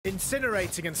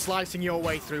Incinerating and slicing your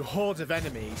way through hordes of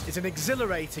enemies is an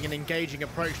exhilarating and engaging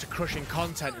approach to crushing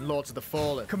content in Lords of the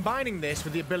Fallen. Combining this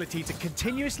with the ability to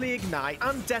continuously ignite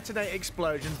and detonate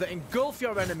explosions that engulf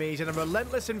your enemies in a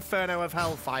relentless inferno of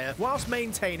hellfire whilst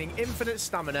maintaining infinite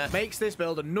stamina makes this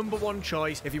build a #1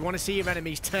 choice if you want to see your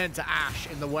enemies turn to ash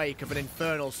in the wake of an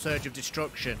infernal surge of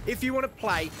destruction. If you want to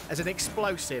play as an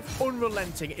explosive,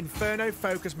 unrelenting,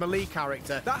 inferno-focused melee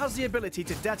character that has the ability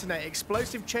to detonate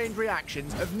explosive chain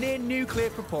reactions of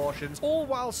near-nuclear proportions, all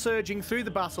while surging through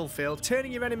the battlefield,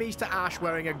 turning your enemies to ash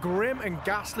wearing a grim and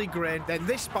ghastly grin, then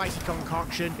this spicy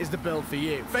concoction is the build for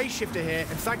you. Phase Shifter here,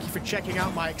 and thank you for checking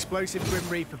out my explosive Grim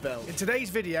Reaper build. In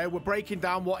today's video, we're breaking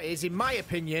down what is, in my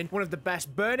opinion, one of the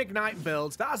best Burn Ignite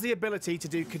builds that has the ability to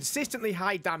do consistently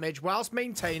high damage whilst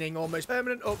maintaining almost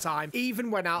permanent uptime, even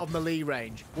when out of melee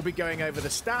range. We'll be going over the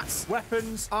stats,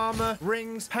 weapons, armor,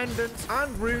 rings, pendants,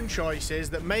 and rune choices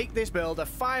that make this build a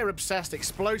fire-obsessed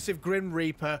explosive Grim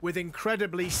Reaper with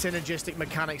incredibly synergistic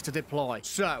mechanics to deploy.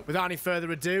 So, without any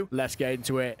further ado, let's get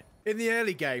into it. In the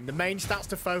early game, the main stats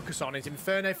to focus on is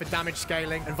Inferno for damage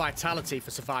scaling and Vitality for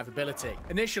survivability.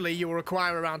 Initially, you will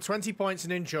require around 20 points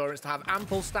in Endurance to have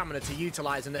ample stamina to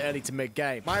utilize in the early to mid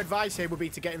game. My advice here would be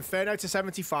to get Inferno to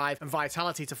 75 and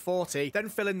Vitality to 40, then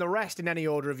fill in the rest in any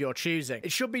order of your choosing.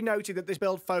 It should be noted that this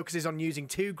build focuses on using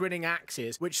 2 Grinning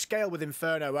Axes, which scale with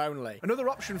Inferno only. Another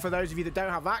option for those of you that don't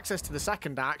have access to the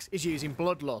second axe is using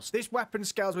Bloodlust. This weapon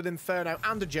scales with Inferno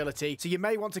and Agility, so you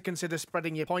may want to consider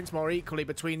spreading your points more equally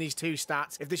between these 2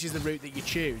 stats if this is the route that you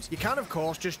choose. You can, of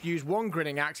course, just use 1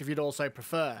 Grinning Axe if you'd also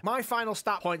prefer. My final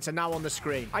stat points are now on the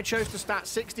screen. I chose to stat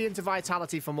 60 into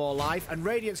Vitality for more life, and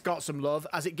Radiance got some love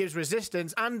as it gives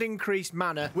resistance and increased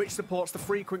mana, which supports the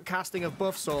frequent casting of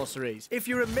buff sorceries. If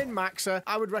you're a min-maxer,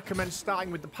 I would recommend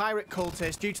starting with the Pirate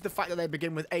Cultist due to the fact that they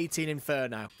begin with 18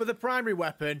 Inferno. For the primary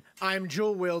weapon, I am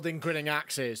dual-wielding Grinning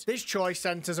Axes. This choice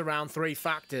centers around 3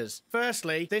 factors.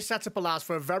 Firstly, this setup allows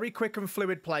for a very quick and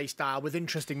fluid playstyle with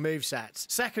interesting movesets.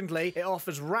 Secondly, it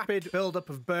offers rapid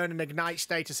build-up of burn and ignite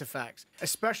status effects,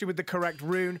 especially with the correct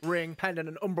rune, ring, pendant,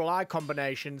 and umbral eye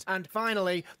combinations. And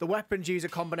finally, the weapons use a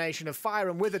combination of fire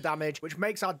and wither damage, which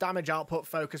makes our damage output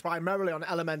focus primarily on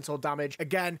elemental damage,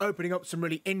 again, opening up some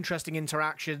really interesting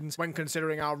interactions when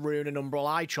considering our rune and umbral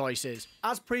eye choices.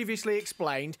 As previously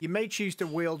explained, you may choose to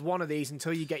wield one of these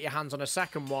until you get your hands on a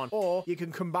second one, or you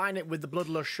can combine it with the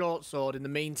Bloodlust short sword in the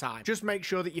meantime. Just make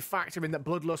sure that you factor in that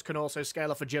Bloodlust can also scale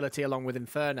off agility along with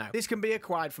Inferno. This can be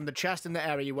acquired from the chest in the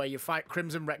area where you fight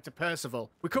Crimson Rector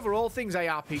Percival. We cover all things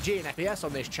ARPG and FPS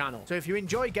on this channel, so if you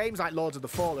enjoy games like Lords of the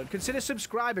Fallen, consider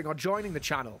subscribing or joining the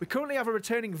channel. We currently have a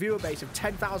returning viewer base of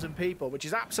 10,000 people, which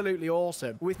is absolutely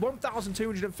awesome. With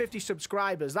 1,250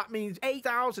 subscribers, that means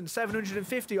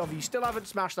 8,750 of you still haven't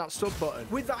smashed that sub button.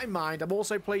 With that in mind, I'm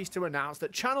also pleased to announce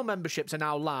that channel memberships are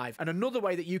now live, and another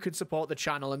way that you can support the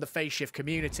channel and the Phase Shift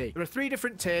community. There are 3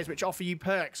 different tiers which offer you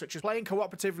perks, such as playing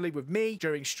cooperatively with me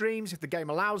during streams if the game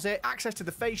allows it, access to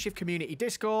the Phase Shift community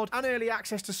Discord, and early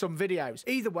access to some videos.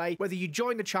 Either way, whether you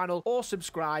join the channel or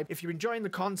subscribe, if you're enjoying the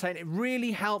content, it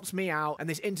really helps me out, and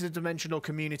this interdimensional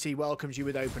community welcomes you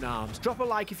with open arms. Drop a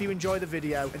like if you enjoy the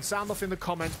video, and sound off in the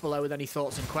comments below with any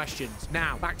thoughts and questions.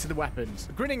 Now, back to the weapons.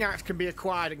 The Grinning Axe can be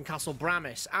acquired in Castle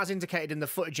Bramis, as indicated in the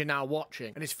footage you're now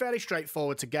watching, and it's fairly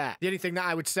straightforward to get. The only thing that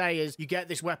I would say is you get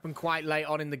this weapon quite late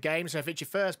on in the game, so if it's your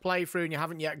first playthrough and you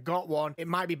haven't yet got one, it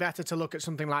might be better to look at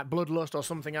something like Bloodlust or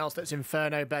something else that's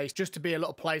Inferno based, just to be a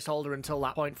little placeholder until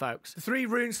that point, folks. The 3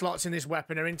 rune slots in this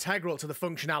weapon are integral to the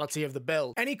functionality of the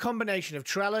build. Any combination of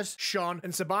Trellis, Shon,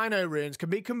 and Sabino runes can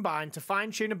be combined to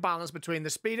fine-tune a balance between the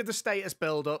speed of the status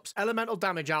build-ups, elemental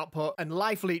damage output, and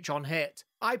life leech on hit.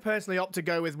 I personally opt to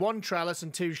go with 1 Trellis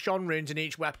and 2 Shon runes in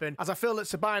each weapon, as I feel that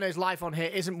Sabino's life on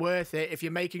hit isn't worth it if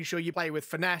you're making sure you play with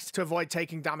finesse to avoid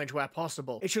taking damage where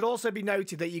possible. It should also be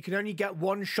noted that you can only get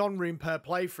 1 Shon rune per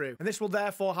playthrough, and this will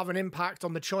therefore have an impact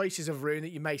on the choices of rune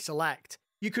that you may select.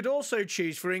 You could also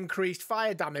choose for increased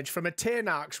fire damage from a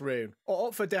Tyrnarch's rune, or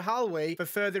opt for Dehalwi for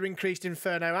further increased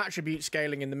Inferno attribute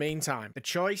scaling in the meantime. The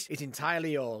choice is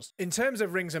entirely yours. In terms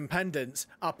of rings and pendants,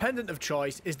 our pendant of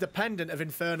choice is the Pendant of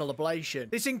Infernal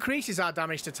Ablation. This increases our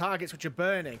damage to targets which are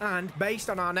burning, and based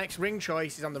on our next ring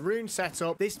choices on the rune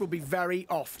setup, this will be very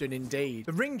often indeed.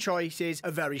 The ring choices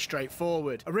are very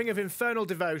straightforward. A ring of Infernal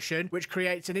Devotion, which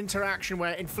creates an interaction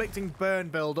where inflicting burn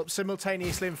build-up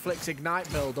simultaneously inflicts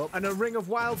ignite build-up, and a ring of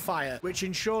wildfire, which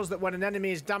ensures that when an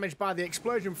enemy is damaged by the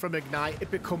explosion from ignite,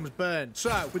 it becomes burn.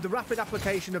 So, with the rapid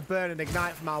application of burn and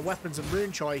ignite from our weapons and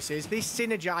rune choices, this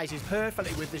synergizes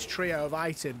perfectly with this trio of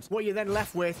items. What you're then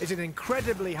left with is an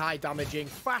incredibly high damaging,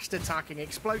 fast attacking,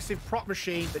 explosive prop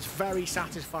machine that's very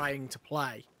satisfying to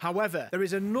play. However, there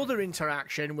is another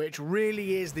interaction which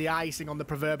really is the icing on the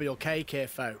proverbial cake here,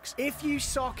 folks. If you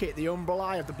socket the Umbral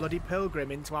Eye of the Bloody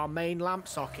Pilgrim into our main lamp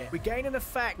socket, we gain an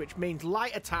effect which means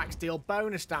light attacks deal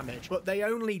bonus damage, but they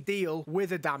only deal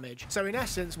wither damage. So in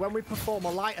essence, when we perform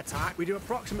a light attack, we do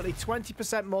approximately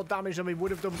 20% more damage than we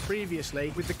would have done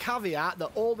previously, with the caveat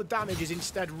that all the damage is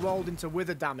instead rolled into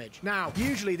wither damage. Now,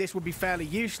 usually this would be fairly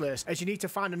useless, as you need to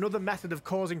find another method of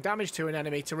causing damage to an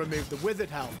enemy to remove the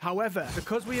withered health. However,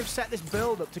 because we have set this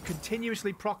build up to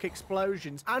continuously proc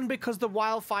explosions, and because the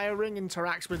wildfire ring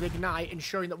interacts with ignite,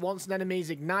 ensuring that once an enemy is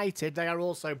ignited, they are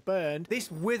also burned,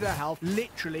 this wither health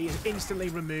literally is instantly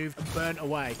removed and burnt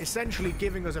away, essentially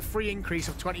giving us a free increase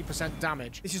of 20%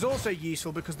 damage. This is also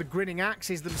useful because the Grinning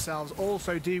Axes themselves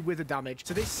also do wither damage,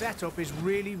 so this setup is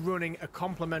really running a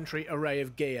complementary array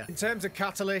of gear. In terms of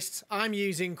catalysts, I'm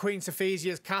using Queen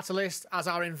Sophisia's catalyst, as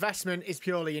our investment is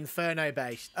purely inferno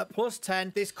based. At plus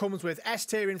 10, this comes with S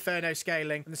tier inferno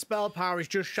scaling, and the spell power is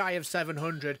just shy of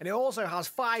 700, and it also has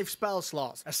 5 spell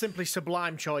slots, a simply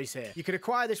sublime choice here. You can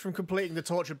acquire this from completing the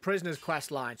Tortured Prisoners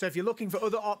quest line, so if you're looking for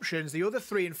other options, the other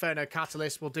 3 inferno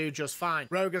catalysts will do just fine.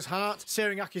 Roga's Heart,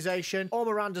 Searing Accusation, or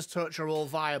Miranda's Touch are all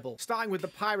viable. Starting with the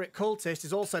Pirate Cultist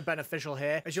is also beneficial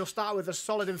here, as you'll start with a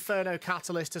solid inferno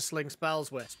catalyst to sling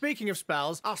spells with. Speaking of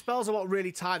spells, our spells are what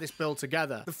really tie this build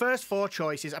together. The first 4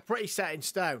 choices are pretty set in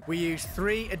stone. We use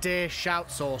 3 Adir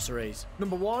Shout sorceries.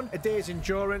 Number 1, Adir's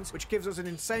Endurance, which gives us an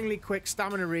insanely quick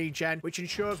stamina regen, which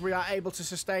ensures we are able to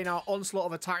sustain our onslaught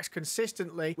of attacks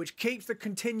consistently, which keeps the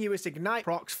continuous ignite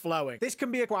procs flowing. This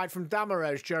can be acquired from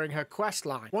Damaros during her quest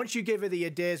line, once you give her the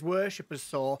Adir's Worshipper's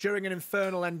Saw during an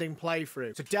infernal ending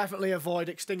playthrough, so definitely avoid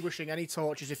extinguishing any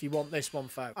torches if you want this one,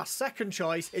 folks. Our second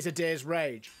choice is Adir's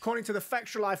Rage. According to the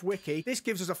Fextra Life wiki, this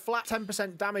gives us a flat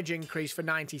 10% damage increase for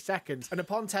 90 seconds, and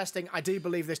upon testing, I do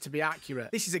believe this to be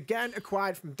accurate. This is again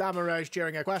acquired from Damaros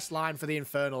during a quest line for the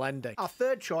infernal ending. Our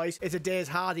third choice is Adir's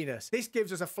Hardiness. This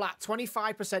gives us a flat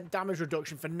 25% damage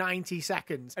reduction for 90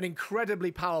 seconds, an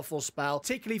incredibly powerful spell,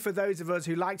 particularly for those of us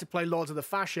who like to play Lords of the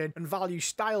Fashion and value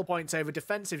style points over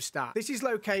defensive stats. This is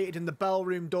located in the Bell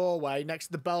Room doorway next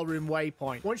to the Bell Room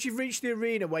waypoint. Once you've reached the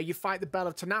arena where you fight the Bell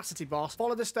of Tenacity boss,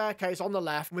 follow the staircase on the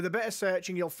left, and with a bit of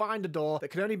searching you'll find a door that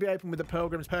can only be opened with the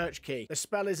Pilgrim's Perch key. The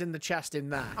spell is in the chest in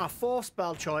there. Our fourth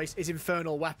spell choice is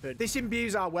Infernal Weapon. This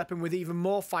imbues our weapon with even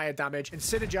more fire damage and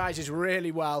synergizes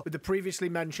really well with the previously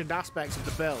mentioned aspects of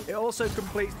the build. It also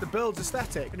completes the build's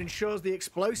aesthetic and ensures the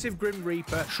explosive Grim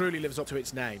Reaper truly lives up to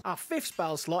its name. Our fifth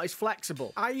spell slot is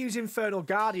flexible. I use Infernal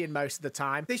Guardian most of the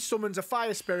time. This summons a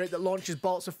fire spirit that launches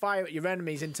bolts of fire at your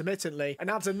enemies intermittently and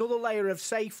adds another layer of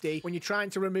safety when you're trying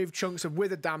to remove chunks of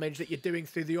wither damage that you're doing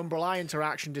through the Umbral Eye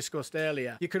interaction discussed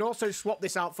earlier. You can also swap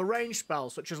this out for ranged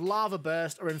spells such as Lava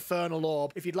Burst or Infernal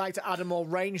Orb if you'd like to add a more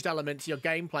ranged element to your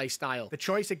gameplay style. The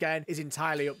choice again is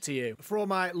entirely up to you. For all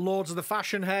my Lords of the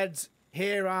Fashion heads,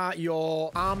 here are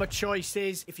your armor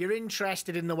choices. If you're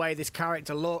interested in the way this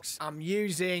character looks, I'm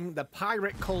using the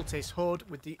Pirate Cultist hood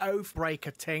with the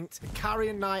Oathbreaker tint, the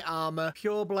Carrion Knight armor,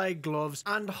 Pure Blade gloves,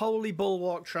 and Holy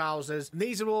Bulwark trousers. And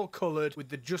these are all coloured with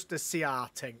the Justice CR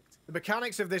tint. The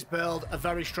mechanics of this build are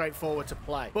very straightforward to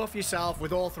play. Buff yourself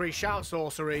with all 3 shout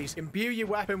sorceries, imbue your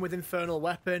weapon with Infernal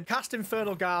Weapon, cast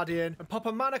Infernal Guardian, and pop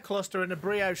a mana cluster and a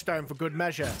Brio Stone for good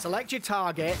measure. Select your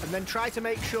target, and then try to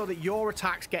make sure that your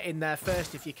attacks get in there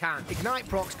first if you can. Ignite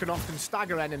procs can often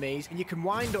stagger enemies, and you can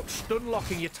wind up stun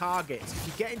locking your targets. If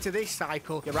you get into this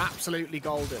cycle, you're absolutely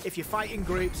golden. If you're fighting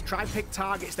groups, try and pick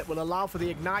targets that will allow for the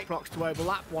Ignite procs to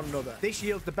overlap one another. This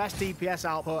yields the best DPS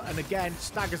output, and again,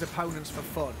 staggers opponents for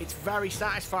fun. It's very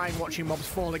satisfying watching mobs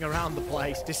falling around the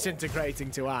place,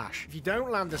 disintegrating to ash. If you don't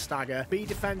land a stagger, be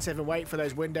defensive and wait for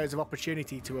those windows of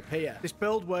opportunity to appear. This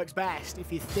build works best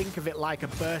if you think of it like a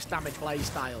burst damage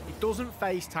playstyle. It doesn't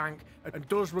face tank and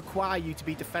does require you to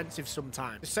be defensive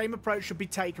sometimes. The same approach should be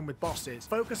taken with bosses.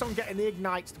 Focus on getting the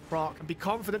ignites to proc and be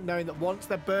confident knowing that once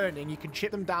they're burning, you can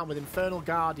chip them down with Infernal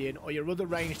Guardian or your other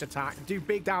ranged attack and do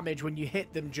big damage when you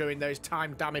hit them during those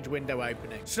timed damage window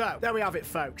openings. So, there we have it,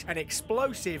 folks. An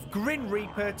explosive Grin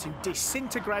Reaper to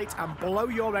disintegrate and blow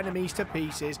your enemies to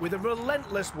pieces with a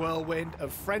relentless whirlwind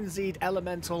of frenzied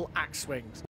elemental axe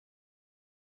swings.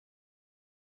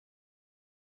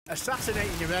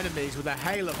 Assassinating your enemies with a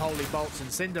hail of holy bolts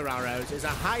and cinder arrows is a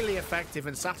highly effective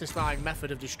and satisfying method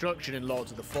of destruction in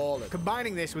Lords of the Fallen.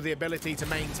 Combining this with the ability to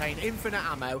maintain infinite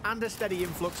ammo and a steady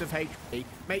influx of HP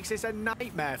makes this a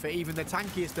nightmare for even the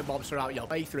tankiest of mobs throughout your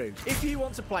playthroughs. If you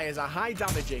want to play as a high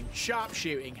damaging, sharp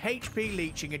shooting, HP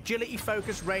leeching, agility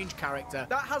focused range character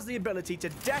that has the ability to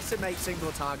decimate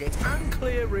single targets and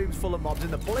clear rooms full of mobs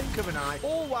in the blink of an eye,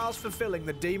 all whilst fulfilling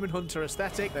the Demon Hunter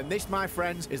aesthetic, then this, my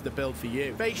friends, is the build for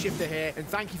you. Shifter here, and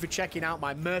thank you for checking out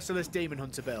my Merciless Demon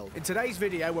Hunter build. In today's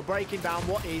video, we're breaking down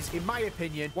what is, in my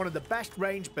opinion, one of the best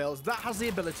range builds that has the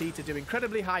ability to do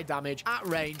incredibly high damage at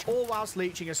range, all whilst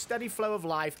leeching a steady flow of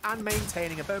life and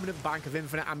maintaining a permanent bank of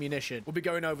infinite ammunition. We'll be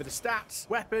going over the stats,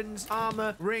 weapons,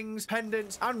 armor, rings,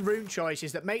 pendants, and rune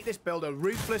choices that make this build a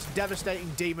ruthless,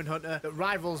 devastating Demon Hunter that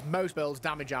rivals most builds'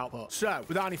 damage output. So,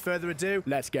 without any further ado,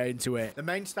 let's get into it. The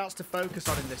main stats to focus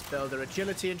on in this build are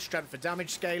agility and strength for damage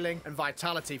scaling, and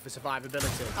vitality for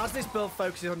survivability. As this build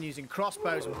focuses on using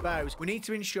crossbows and bows, we need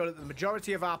to ensure that the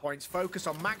majority of our points focus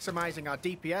on maximizing our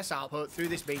DPS output through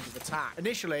this means of attack.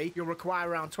 Initially, you'll require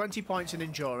around 20 points in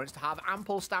endurance to have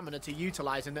ample stamina to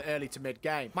utilize in the early to mid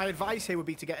game. My advice here would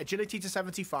be to get agility to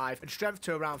 75 and strength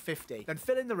to around 50, then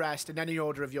fill in the rest in any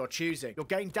order of your choosing. You'll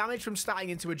gain damage from starting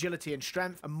into agility and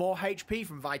strength, and more HP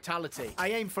from vitality. I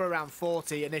aim for around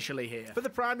 40 initially here. For the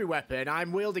primary weapon,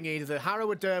 I'm wielding either the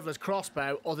Harrower Dervla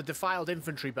Crossbow or the Defiled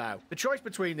Infantry Bow. The choice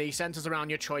between these centers around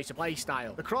your choice of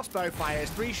playstyle. The crossbow fires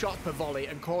 3 shots per volley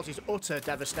and causes utter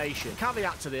devastation.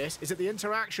 Caveat to this is that the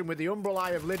interaction with the Umbral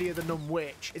Eye of Lydia the Numb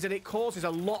Witch is that it causes a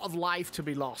lot of life to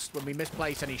be lost when we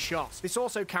misplace any shots. This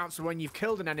also counts for when you've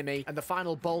killed an enemy and the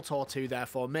final bolt or two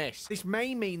therefore miss. This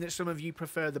may mean that some of you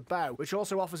prefer the bow, which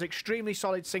also offers extremely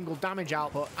solid single damage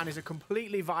output and is a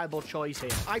completely viable choice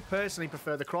here. I personally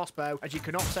prefer the crossbow, as you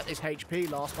can offset this HP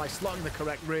loss by slotting the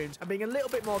correct runes and being a little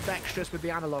bit more dexterous with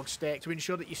the analog stick to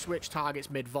ensure that you switch targets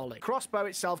mid-volley. Crossbow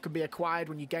itself can be acquired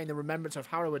when you gain the remembrance of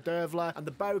Harrower Dervla, and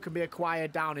the bow can be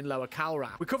acquired down in lower Calra.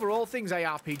 We cover all things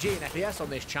ARPG and FPS on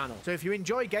this channel, so if you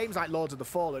enjoy games like Lords of the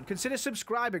Fallen, consider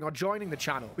subscribing or joining the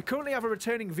channel. We currently have a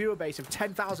returning viewer base of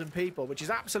 10,000 people, which is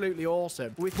absolutely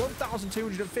awesome. With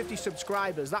 1,250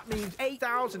 subscribers, that means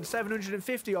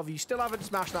 8,750 of you still haven't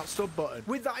smashed that sub button.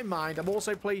 With that in mind, I'm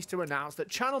also pleased to announce that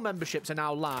channel memberships are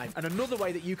now live, and another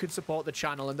way that you can support the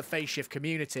channel and the Phase Shift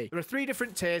community. There are 3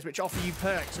 different tiers which offer you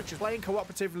perks, such as playing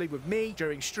cooperatively with me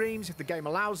during streams if the game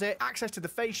allows it, access to the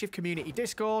Phase Shift community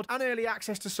Discord, and early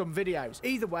access to some videos.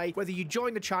 Either way, whether you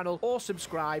join the channel or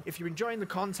subscribe, if you're enjoying the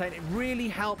content, it really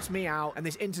helps me out, and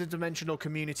this interdimensional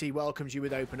community welcomes you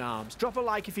with open arms. Drop a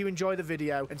like if you enjoy the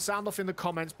video, and sound off in the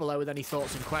comments below with any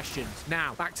thoughts and questions.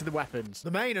 Now, back to the weapons.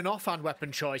 The main and offhand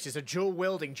weapon choice is a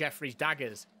dual-wielding Jeffrey's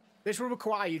daggers. This will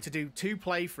require you to do 2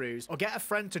 playthroughs or get a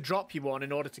friend to drop you one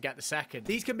in order to get the second.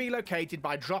 These can be located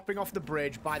by dropping off the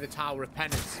bridge by the Tower of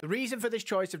Penance. The reason for this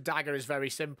choice of dagger is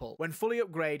very simple. When fully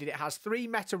upgraded, it has 3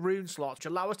 meta rune slots which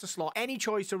allow us to slot any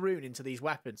choice of rune into these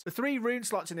weapons. The 3 rune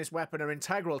slots in this weapon are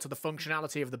integral to the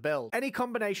functionality of the build. Any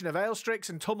combination of Aelstrix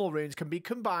and Tummel runes can be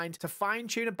combined to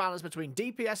fine-tune a balance between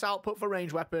DPS output for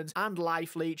range weapons and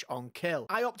life leech on kill.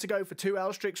 I opt to go for 2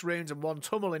 Aelstrix runes and 1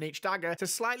 Tummel in each dagger to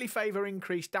slightly favour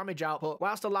increased damage output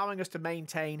whilst allowing us to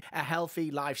maintain a healthy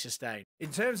life sustain.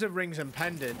 In terms of rings and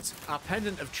pendants, our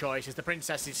pendant of choice is the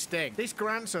Princess's Sting. This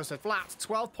grants us a flat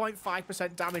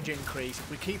 12.5% damage increase if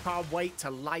we keep our weight to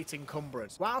light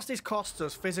encumbrance. Whilst this costs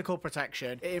us physical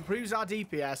protection, it improves our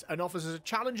DPS and offers us a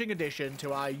challenging addition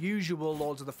to our usual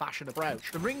Lords of the Fashion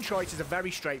approach. The ring choices are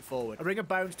very straightforward. A ring of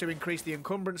bones to increase the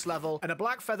encumbrance level, and a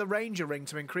Black Feather Ranger ring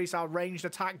to increase our ranged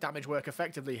attack damage work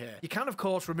effectively here. You can of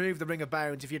course remove the ring of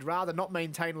bones if you'd rather not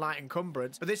maintain light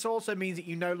encumbrance, but this also means that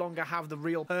you no longer have the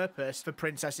real purpose for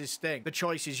Princess's Sting. The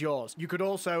choice is yours. You could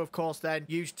also, of course, then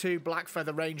use 2 Black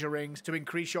Feather Ranger rings to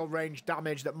increase your range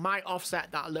damage that might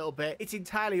offset that a little bit. It's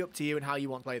entirely up to you and how you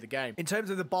want to play the game. In terms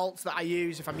of the bolts that I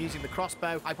use, if I'm using the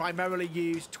crossbow, I primarily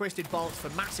use twisted bolts for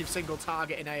massive single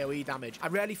target and AoE damage. I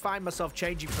rarely find myself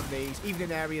changing from these, even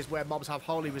in areas where mobs have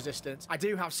holy resistance. I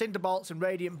do have cinder bolts and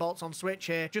radiant bolts on switch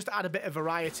here, just to add a bit of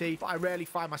variety, but I rarely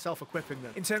find myself equipping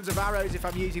them. In terms of arrows, if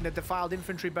I'm using the Defiled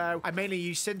Infantry bow, I mainly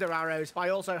use cinder arrows, but I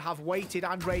also have weighted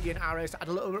and radiant arrows to add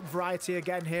a little bit of variety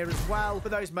again here as well, for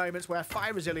those moments where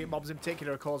fire resilient mobs in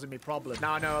particular are causing me problems.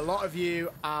 Now I know a lot of you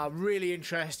are really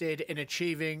interested in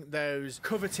achieving those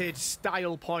coveted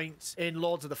style points in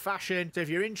Lords of the Fashion, so if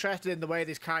you're interested in the way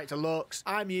this character looks,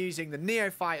 I'm using the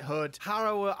Neophyte hood,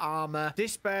 Harrower armor,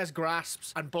 Despair's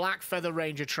grasps, and Black Feather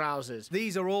Ranger trousers.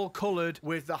 These are all coloured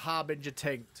with the Harbinger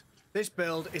tint. This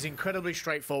build is incredibly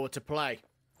straightforward to play.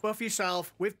 Buff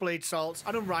yourself with bleed salts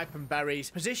and unripened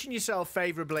berries, position yourself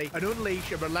favourably and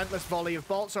unleash a relentless volley of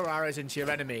bolts or arrows into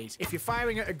your enemies. If you're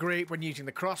firing at a group when using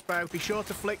the crossbow, be sure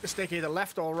to flick the stick either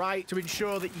left or right to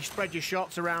ensure that you spread your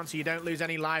shots around so you don't lose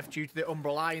any life due to the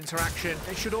Umbral eye interaction.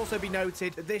 It should also be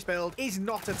noted that this build is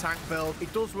not a tank build.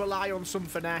 It does rely on some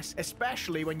finesse,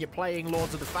 especially when you're playing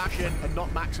Lords of the Fashion and not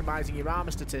maximising your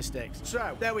armour statistics.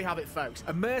 So, there we have it, folks.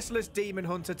 A merciless demon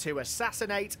hunter to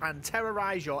assassinate and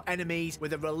terrorise your enemies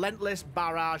with a relentless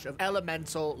barrage of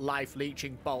elemental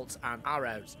life-leeching bolts and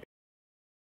arrows.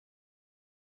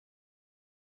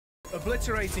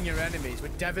 Obliterating your enemies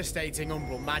with devastating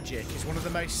Umbral magic is one of the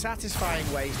most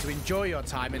satisfying ways to enjoy your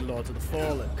time in Lords of the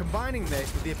Fallen. Combining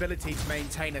this with the ability to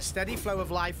maintain a steady flow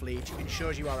of life leech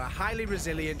ensures you are a highly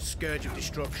resilient scourge of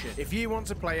destruction. If you want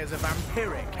to play as a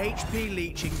vampiric, HP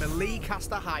leeching melee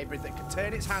caster hybrid that can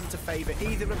turn its hand to favour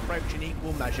either approach in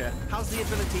equal measure, has the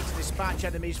ability to dispatch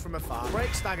enemies from afar,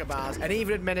 break stagger bars, and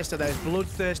even administer those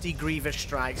bloodthirsty grievous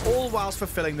strikes, all whilst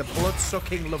fulfilling the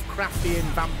blood-sucking Lovecraftian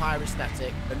vampire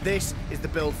aesthetic, and this is the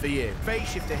build for you. Phase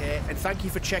Shifter here, and thank you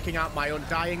for checking out my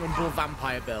Undying Umbral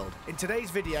Vampire build. In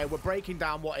today's video, we're breaking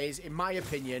down what is, in my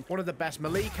opinion, one of the best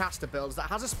melee caster builds that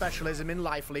has a specialism in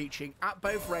life leeching at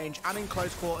both range and in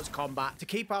close quarters combat to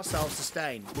keep ourselves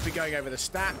sustained. We'll be going over the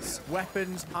stats,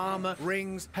 weapons, armor,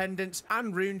 rings, pendants,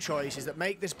 and rune choices that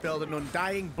make this build an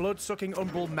undying, blood-sucking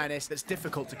Umbral menace that's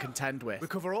difficult to contend with. We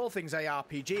cover all things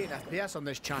ARPG and FPS on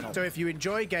this channel, so if you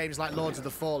enjoy games like Lords of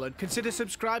the Fallen, consider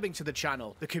subscribing to the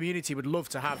channel. The community would love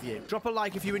to have you. Drop a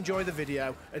like if you enjoy the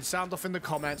video and sound off in the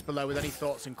comments below with any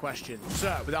thoughts and questions.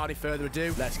 So, without any further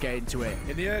ado, let's get into it.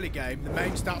 In the early game, the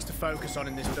main stats to focus on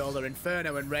in this build are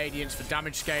Inferno and Radiance for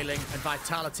damage scaling and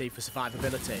Vitality for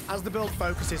survivability. As the build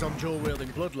focuses on dual-wielding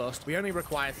Bloodlust, we only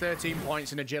require 13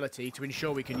 points in Agility to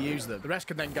ensure we can use them. The rest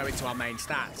can then go into our main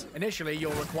stats. Initially,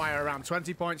 you'll require around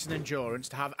 20 points in Endurance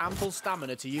to have ample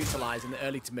stamina to utilise in the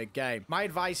early to mid-game. My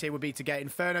advice here would be to get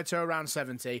Inferno to around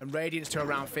 70 and Radiance to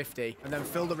around 50, and then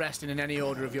fill the rest in any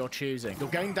order of your choosing. You'll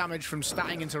gain damage from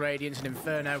statting into Radiance and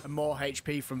Inferno, and more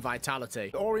HP from Vitality.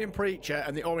 The Orient Preacher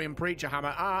and the Orient Preacher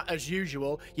Hammer are, as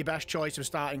usual, your best choice of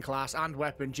starting class and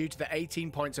weapon due to the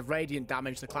 18 points of radiant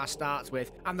damage the class starts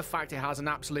with, and the fact it has an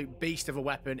absolute beast of a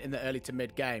weapon in the early to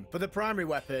mid game. For the primary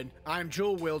weapon, I am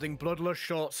dual-wielding Bloodlust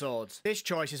short swords. This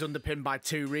choice is underpinned by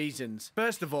two reasons.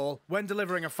 First of all, when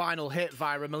delivering a final hit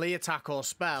via a melee attack or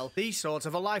spell, these swords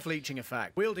have a life-leeching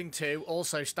effect. Wielding two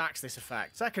also stacks this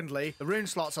effect. Secondly, the rune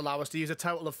slots allow us to use a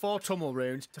total of 4 Tummel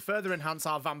runes to further enhance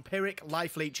our vampiric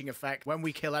life-leeching effect when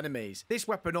we kill enemies. This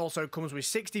weapon also comes with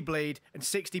 60 bleed and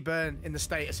 60 burn in the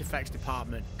status effects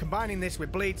department. Combining this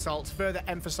with bleed salts further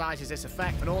emphasises this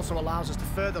effect and also allows us to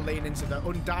further lean into the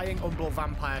undying Umbral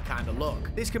vampire kind of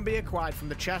look. This can be acquired from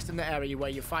the chest in the area where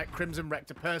you fight Crimson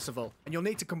Rector Percival, and you'll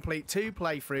need to complete 2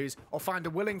 playthroughs or find a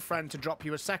willing friend to drop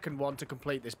you a second one to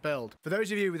complete this build. For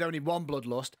those of you with only one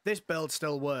Bloodlust, this build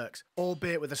still works,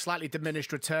 albeit with a slightly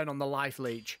diminished return on the life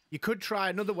leech. You could try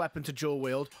another weapon to dual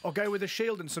wield, or go with a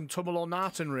shield and some Tummel or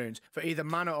Nartan runes for either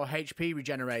mana or HP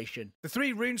regeneration. The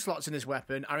 3 rune slots in this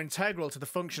weapon are integral to the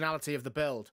functionality of the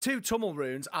build. 2 Tummel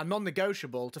runes are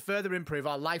non-negotiable to further improve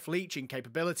our life leeching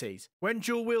capabilities. When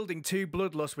dual wielding 2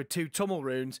 Bloodlust with 2 Tummel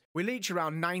runes, we leech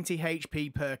around 90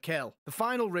 HP per kill. The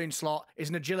final rune slot is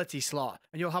an agility slot,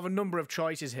 and you'll have a number of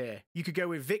choices here. You could go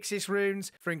with Vixis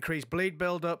runes for increased bleed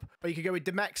build-up, or you could go with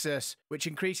Demexus, which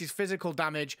increases physical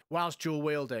damage whilst dual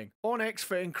wielding, Onyx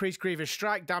for increased grievous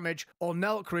strike damage, or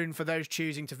Nelk rune for those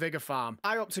choosing to vigor farm.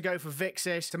 I opt to go for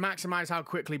Vixis to maximise how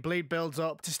quickly bleed builds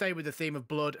up, to stay with the theme of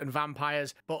blood and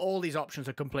vampires, but all these options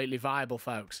are completely viable,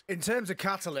 folks. In terms of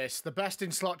catalysts, the best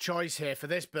in slot choice here for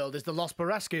this build is the Los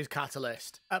Borescu's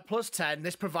catalyst. At plus 10,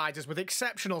 this provides us with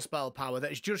exceptional spell power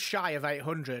that is just shy of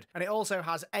 800, and it also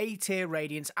has A tier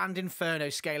Radiance and Inferno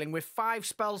scaling with 5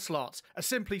 spell slots, a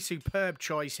simply superb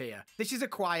choice here. This is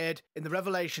acquired in the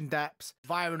Revelation Depths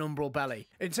via an Umbral Belly.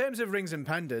 In terms of rings and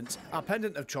pendants, our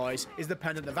pendant of choice is the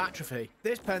Pendant of Atrophy.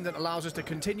 This pendant allows us to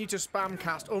continue to spam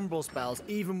cast Umbral spells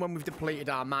even when we've depleted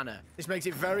our mana. This makes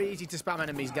it very easy to spam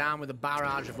enemies down with a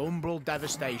barrage of Umbral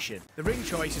devastation. The ring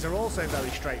choices are also very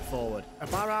straightforward. A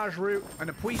barrage route and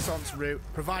a puissance route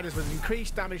provide us with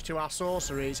increased damage to our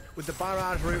sorceries, with the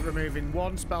barrage route removing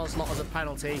 1 spell slot as a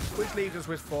penalty, which leaves us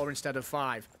with 4 instead of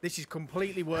 5. This is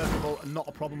completely workable and not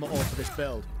a problem at all for this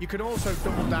build. You can also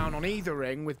double down on either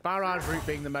ring, with barrage route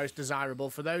being the most desirable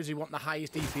for those who want the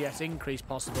highest DPS increase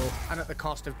possible and at the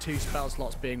cost of 2 spell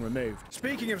slots being removed.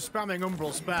 Speaking of spamming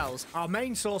Umbral spells, our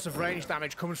main source of range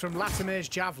damage comes from Latimer's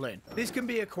Javelin. This can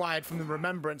be acquired from the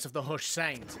Remembrance of the Hush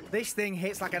Saint. This thing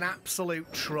hits like an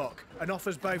absolute truck, and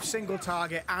offers both single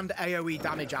target and AoE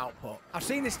damage output. I've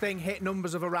seen this thing hit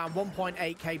numbers of around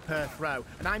 1.8k per throw,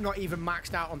 and I'm not even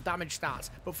maxed out on damage stats,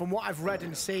 but from what I've read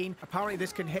and seen, apparently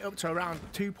this can hit up to around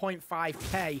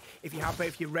 2.5k if you have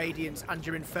both your radiance and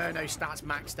your inferno stats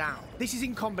maxed out. This is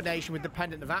in combination with the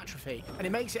Pendant of Atrophy, and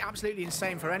it makes it absolutely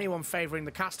insane for anyone favouring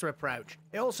the caster approach.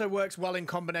 It also works well in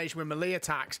combination with melee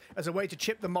attacks as a way to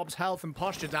chip the mob's health and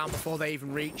posture down before they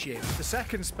even reach you. The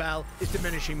second spell is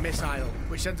Diminishing Missile,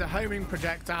 which sends a homing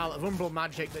projectile of Umbral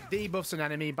magic that debuffs an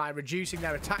enemy by reducing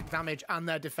their attack damage and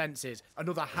their defenses.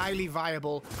 Another highly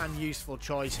viable and useful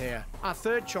choice here. Our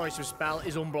third choice of spell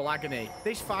is Umbral Agony.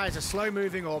 This fires a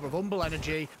slow-moving orb of Umbral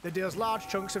energy that deals large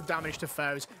chunks of damage to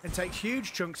foes and takes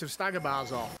huge chunks of stagger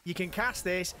bars off. You can cast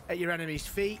this at your enemy's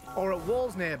feet or at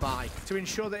walls nearby to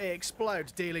ensure that it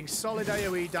explodes, dealing solid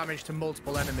AoE damage to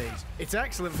multiple enemies. It's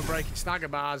excellent for breaking stagger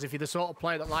bars if you're the sort of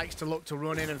player that likes to look to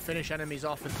run in and finish enemies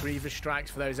off with grievous strikes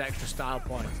for those extra style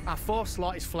points. Our fourth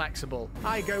slot is flexible.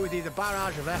 I go with either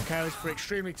Barrage of Echoes for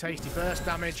extremely tasty burst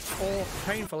damage, or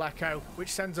Painful Echo, which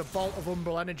sends a bolt of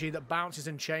Umbral energy that bounces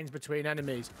and chains between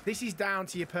enemies. This is down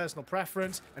to your personal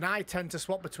preference, and I tend to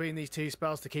swap between these two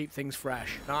spells to keep things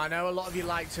fresh. Now, I know a lot of you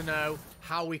like to know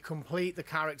how we complete the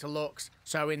character looks,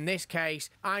 so in this case,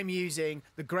 I'm using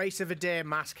the Grace of Adir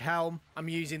Mask Helm, I'm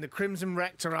using the Crimson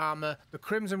Rector Armour, the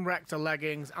Crimson Rector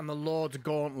Leggings, and the Lord's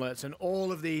Gauntlets, and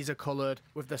all of these are coloured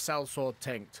with the Sellsword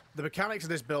Tinct. The mechanics of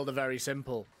this build are very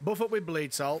simple. Buff up with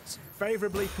Bleed Salts,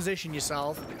 favourably position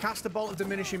yourself, cast a Bolt of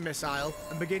Diminishing Missile,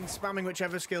 and begin spamming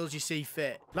whichever skills you see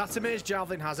fit. Latimer's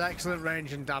Javelin has excellent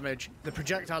range and damage. The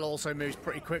projectile also moves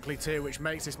pretty quickly too, which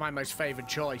makes this my most favoured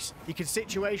choice. You can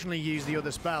situationally use the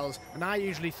other spells, and I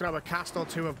usually throw a cast or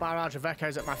two of Barrage of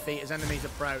Echoes at my feet as enemies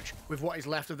approach, with what is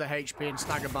left of the HP and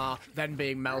stagger bar then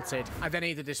being melted. I then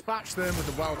either dispatch them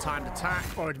with a well-timed attack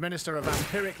or administer a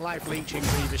vampiric life-leeching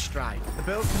grievous strike. The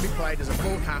build can be played as a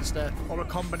full caster or a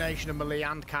combination of melee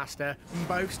and caster, and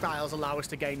both styles allow us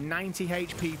to gain 90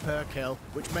 HP per kill,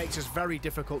 which makes us very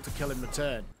difficult to kill in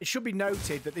return. It should be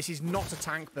noted that this is not a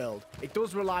tank build. It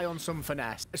does rely on some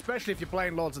finesse, especially if you're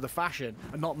playing Lords of the Fashion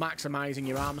and not maximising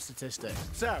your armour statistics.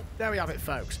 So, there we have it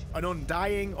folks, an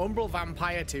undying Umbral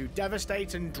vampire to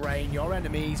devastate and drain your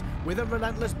enemies with a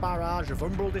relentless barrage of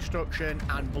Umbral destruction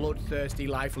and bloodthirsty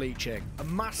life leeching. A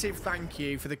massive thank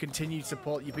you for the continued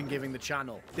support you've been giving the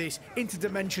channel. This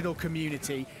interdimensional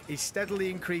community is steadily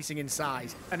increasing in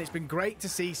size, and it's been great to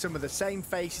see some of the same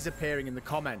faces appearing in the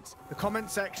comments. The comment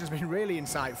section has been really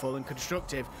insightful and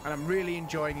constructive, and I'm really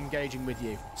enjoying engaging with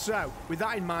you. So, with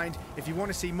that in mind, if you want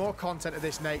to see more content of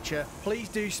this nature, please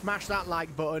do smash that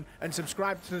like button and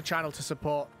subscribe to the channel to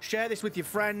support. Share this with your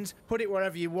friends, put it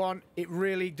wherever you want. It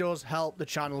really does help the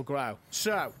channel grow.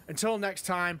 So, until next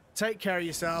time, take care of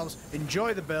yourselves,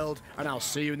 enjoy the build, and I'll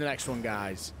see you in the next one,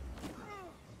 guys.